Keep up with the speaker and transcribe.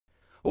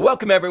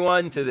Welcome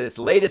everyone to this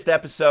latest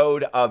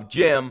episode of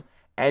Jim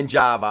and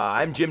Java.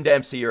 I'm Jim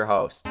Dempsey, your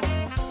host.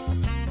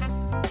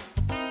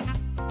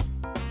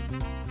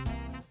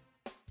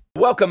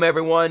 Welcome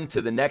everyone to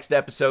the next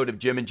episode of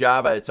Jim and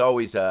Java. It's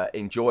always an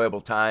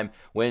enjoyable time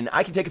when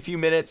I can take a few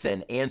minutes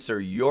and answer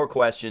your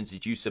questions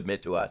that you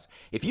submit to us.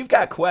 If you've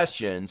got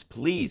questions,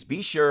 please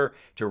be sure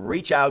to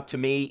reach out to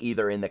me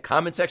either in the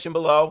comment section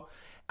below,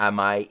 on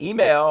my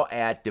email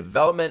at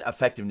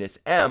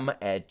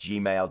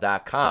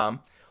developmenteffectivenessm@gmail.com,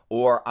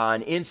 or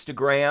on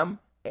Instagram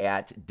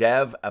at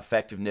Dev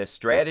Effectiveness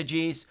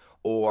Strategies,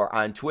 or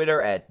on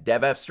Twitter at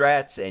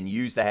DevFstrats, and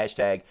use the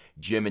hashtag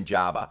Jim and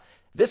Java.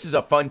 This is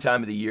a fun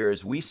time of the year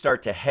as we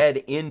start to head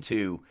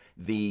into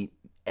the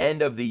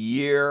end of the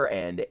year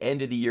and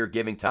end of the year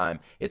giving time.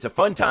 It's a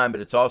fun time,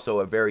 but it's also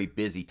a very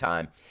busy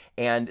time.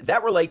 And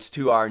that relates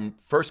to our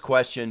first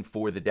question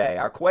for the day.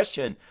 Our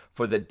question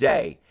for the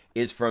day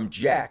is from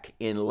Jack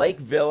in Lake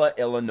Villa,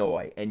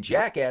 Illinois. And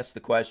Jack asked the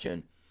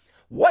question,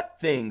 what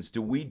things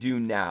do we do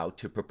now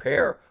to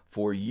prepare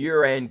for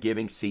year-end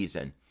giving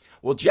season?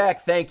 Well,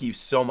 Jack, thank you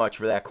so much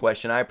for that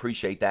question. I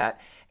appreciate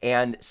that.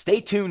 And stay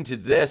tuned to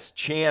this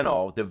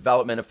channel,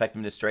 Development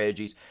Effectiveness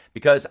Strategies,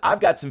 because I've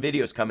got some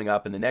videos coming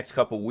up in the next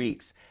couple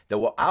weeks that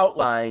will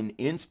outline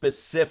in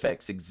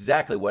specifics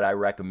exactly what I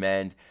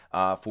recommend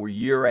for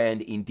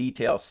year-end in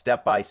detail,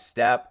 step by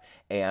step.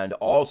 And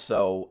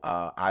also,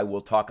 I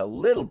will talk a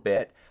little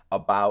bit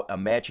about a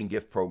matching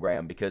gift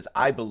program because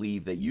I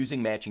believe that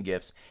using matching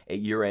gifts at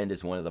year-end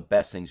is one of the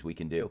best things we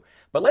can do.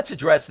 But let's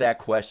address that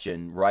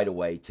question right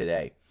away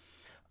today.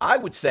 I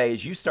would say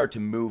as you start to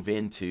move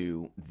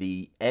into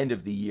the end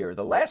of the year,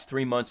 the last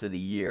 3 months of the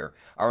year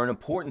are an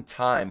important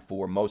time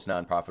for most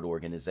nonprofit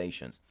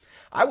organizations.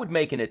 I would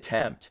make an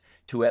attempt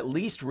to at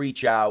least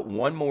reach out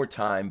one more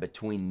time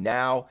between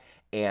now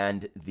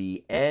and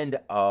the end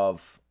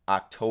of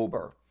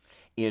October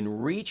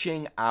in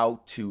reaching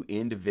out to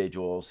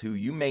individuals who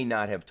you may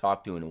not have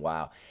talked to in a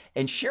while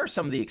and share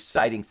some of the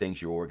exciting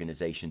things your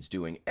organization's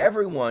doing.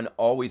 Everyone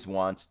always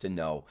wants to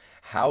know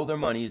how their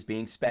money is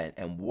being spent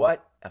and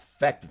what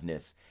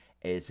effectiveness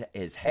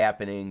is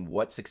happening,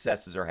 what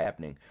successes are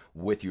happening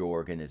with your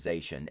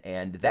organization.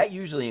 And that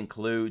usually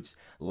includes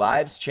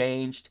lives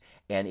changed,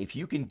 and if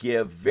you can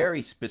give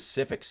very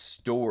specific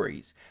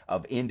stories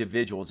of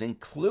individuals,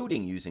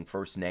 including using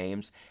first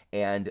names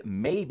and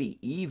maybe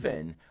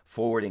even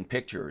forwarding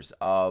pictures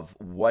of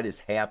what is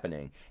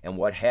happening and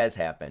what has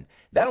happened,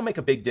 that'll make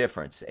a big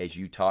difference as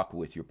you talk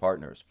with your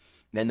partners.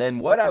 And then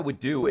what I would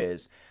do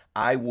is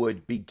I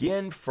would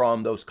begin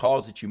from those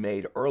calls that you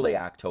made early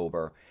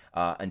October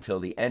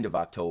until the end of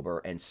October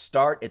and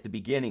start at the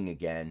beginning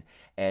again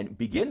and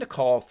begin to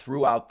call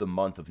throughout the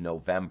month of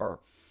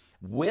November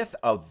with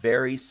a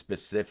very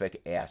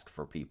specific ask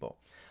for people.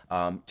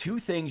 Two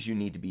things you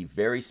need to be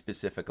very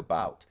specific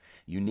about.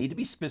 You need to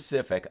be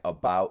specific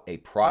about a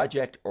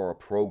project or a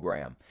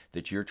program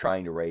that you're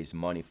trying to raise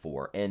money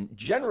for. And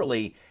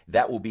generally,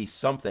 that will be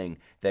something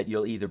that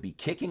you'll either be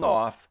kicking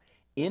off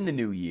in the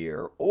new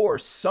year or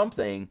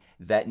something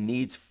that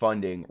needs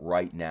funding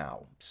right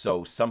now.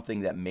 So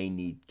something that may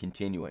need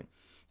continuing.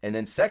 And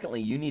then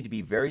secondly, you need to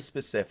be very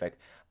specific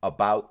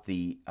about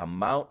the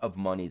amount of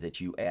money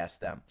that you ask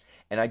them.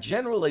 And I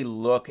generally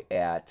look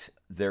at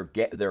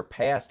their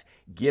past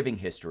giving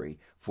history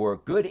for a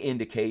good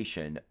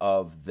indication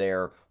of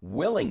their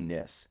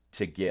willingness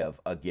to give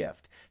a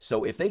gift.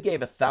 So if they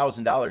gave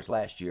 $1,000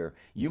 last year,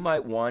 you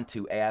might want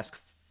to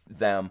ask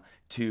them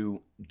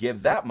to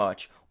give that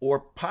much, or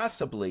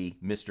possibly,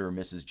 Mr. or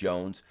Mrs.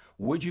 Jones,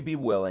 would you be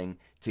willing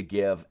to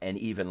give an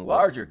even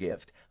larger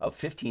gift of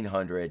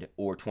 $1,500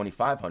 or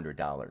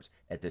 $2,500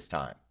 at this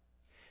time?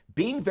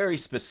 Being very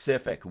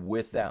specific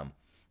with them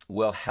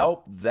will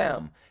help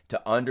them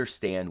to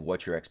understand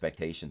what your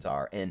expectations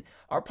are. And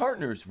our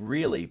partners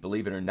really,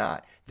 believe it or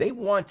not, they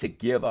want to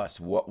give us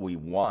what we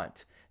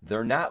want.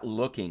 They're not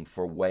looking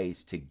for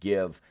ways to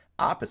give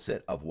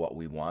opposite of what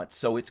we want.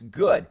 So it's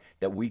good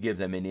that we give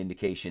them an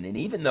indication. And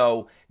even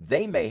though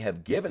they may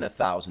have given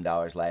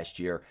 $1,000 last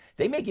year,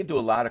 they may give to a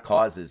lot of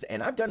causes.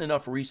 And I've done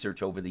enough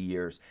research over the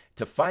years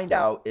to find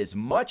out as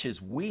much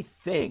as we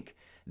think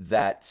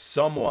that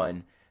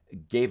someone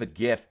gave a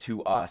gift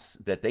to us,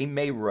 that they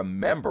may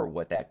remember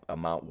what that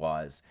amount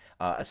was,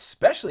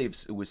 especially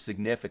if it was a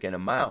significant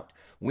amount.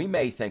 We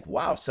may think,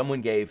 wow,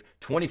 someone gave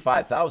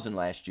 $25,000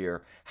 last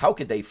year. How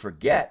could they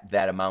forget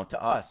that amount to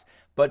us?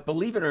 But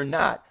believe it or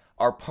not,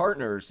 our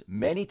partners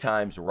many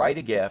times write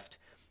a gift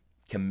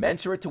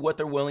commensurate to what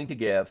they're willing to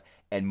give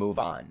and move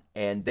on.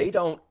 And they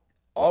don't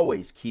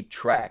always keep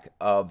track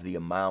of the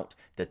amount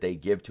that they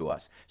give to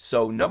us.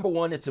 So number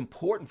one, it's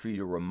important for you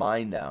to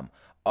remind them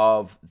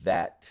of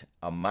that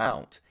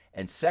amount.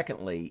 And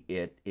secondly,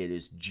 it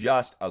is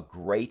just a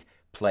great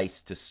place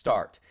to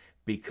start,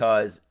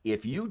 because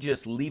if you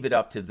just leave it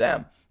up to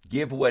them,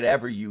 give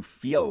whatever you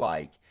feel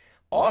like,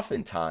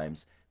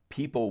 oftentimes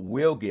people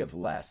will give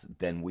less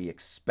than we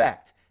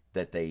expect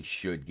that they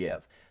should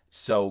give.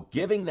 So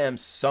giving them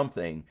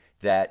something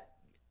that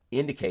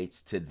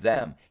indicates to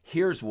them,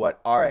 here's what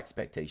our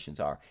expectations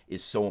are,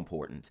 is so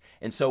important.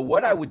 And so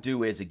what I would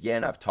do is,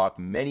 again, I've talked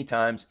many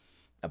times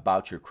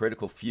about your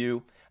critical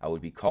few. I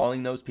would be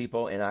calling those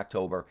people in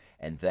October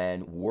and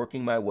then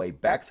working my way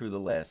back through the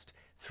list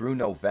through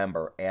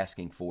November,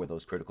 asking for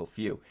those critical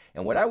few.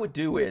 And what I would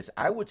do is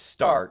I would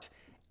start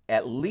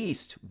at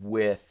least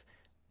with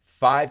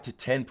 5 to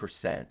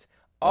 10%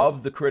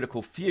 of the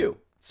critical few.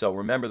 So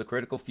remember, the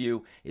critical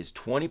few is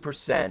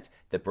 20%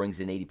 that brings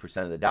in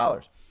 80% of the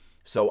dollars.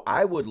 So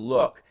I would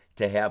look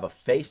to have a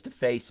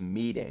face-to-face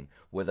meeting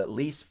with at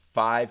least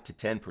 5 to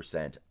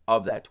 10%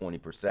 of that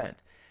 20%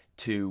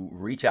 to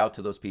reach out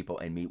to those people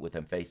and meet with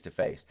them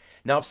face-to-face.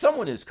 Now, if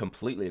someone is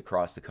completely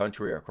across the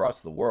country or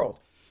across the world,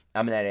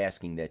 I'm not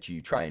asking that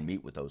you try and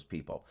meet with those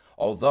people,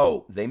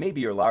 although they may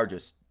be your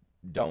largest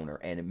donor,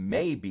 and it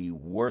may be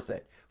worth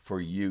it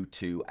for you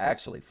to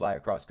actually fly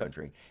across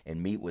country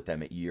and meet with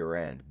them at year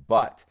end.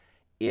 But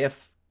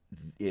if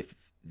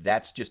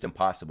that's just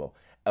impossible,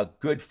 a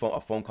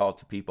phone call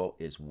to people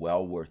is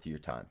well worth your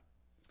time.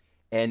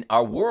 And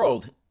our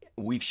world,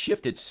 we've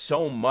shifted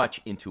so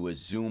much into a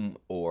Zoom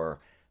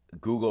or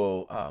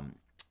Google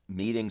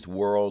meetings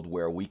world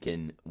where we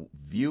can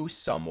view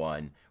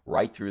someone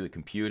right through the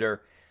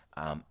computer.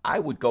 I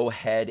would go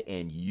ahead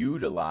and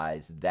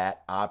utilize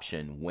that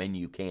option when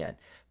you can,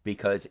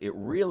 because it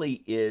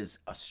really is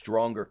a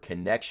stronger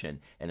connection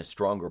and a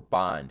stronger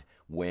bond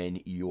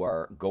when you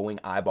are going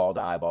eyeball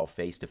to eyeball,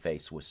 face to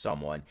face with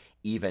someone,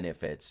 even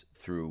if it's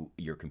through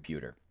your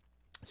computer.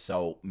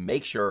 So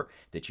make sure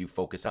that you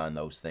focus on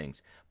those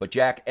things. But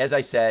Jack, as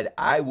I said,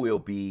 I will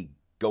be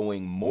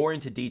going more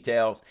into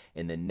details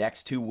in the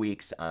next 2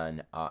 weeks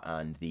on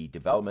the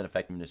Development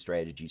Effectiveness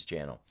Strategies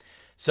channel.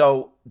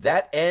 So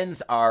that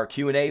ends our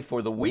Q&A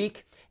for the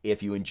week.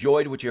 If you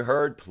enjoyed what you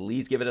heard,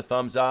 please give it a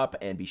thumbs up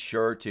and be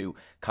sure to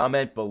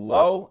comment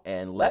below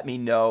and let me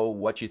know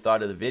what you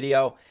thought of the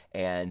video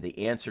and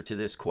the answer to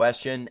this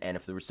question. And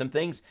if there were some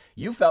things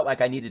you felt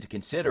like I needed to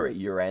consider at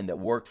year end that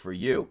worked for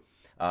you,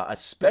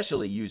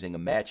 especially using a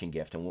matching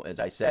gift. And as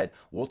I said,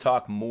 we'll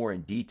talk more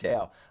in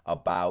detail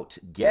about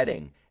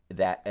getting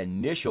that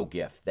initial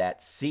gift,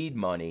 that seed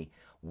money,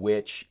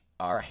 which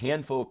are a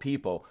handful of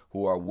people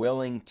who are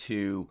willing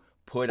to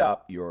put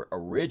up your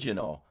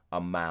original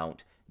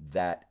amount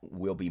that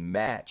will be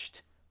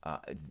matched,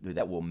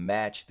 that will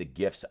match the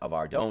gifts of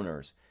our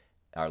donors,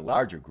 our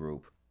larger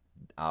group.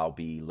 I'll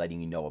be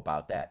letting you know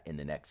about that in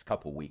the next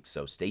couple weeks,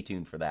 so stay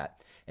tuned for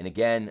that. And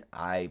again,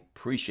 I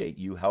appreciate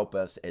you help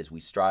us as we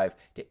strive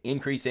to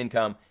increase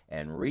income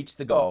and reach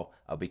the goal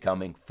of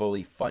becoming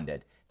fully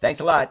funded. Thanks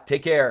a lot.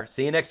 Take care.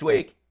 See you next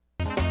week.